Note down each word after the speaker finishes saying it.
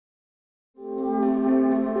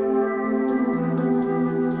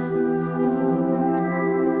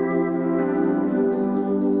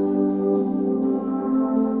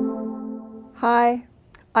Hi,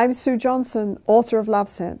 I'm Sue Johnson, author of Love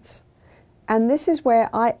Sense, and this is where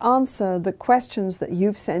I answer the questions that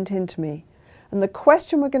you've sent in to me. And the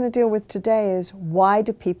question we're going to deal with today is, why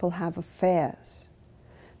do people have affairs?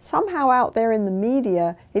 Somehow out there in the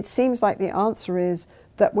media, it seems like the answer is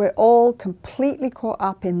that we're all completely caught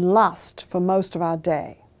up in lust for most of our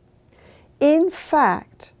day. In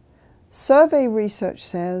fact, survey research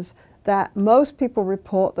says that most people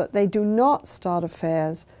report that they do not start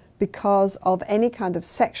affairs because of any kind of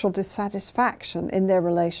sexual dissatisfaction in their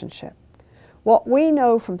relationship. What we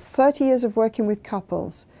know from 30 years of working with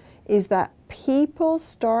couples is that people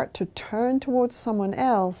start to turn towards someone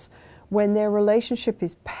else when their relationship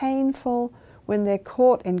is painful, when they're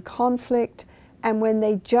caught in conflict, and when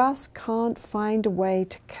they just can't find a way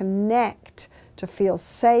to connect, to feel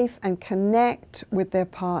safe and connect with their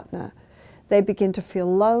partner. They begin to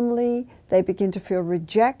feel lonely, they begin to feel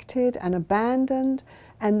rejected and abandoned,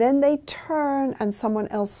 and then they turn and someone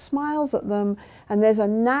else smiles at them, and there's a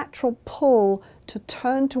natural pull to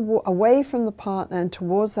turn away from the partner and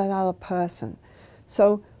towards that other person.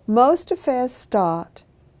 So most affairs start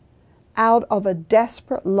out of a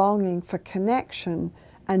desperate longing for connection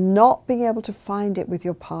and not being able to find it with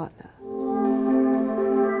your partner.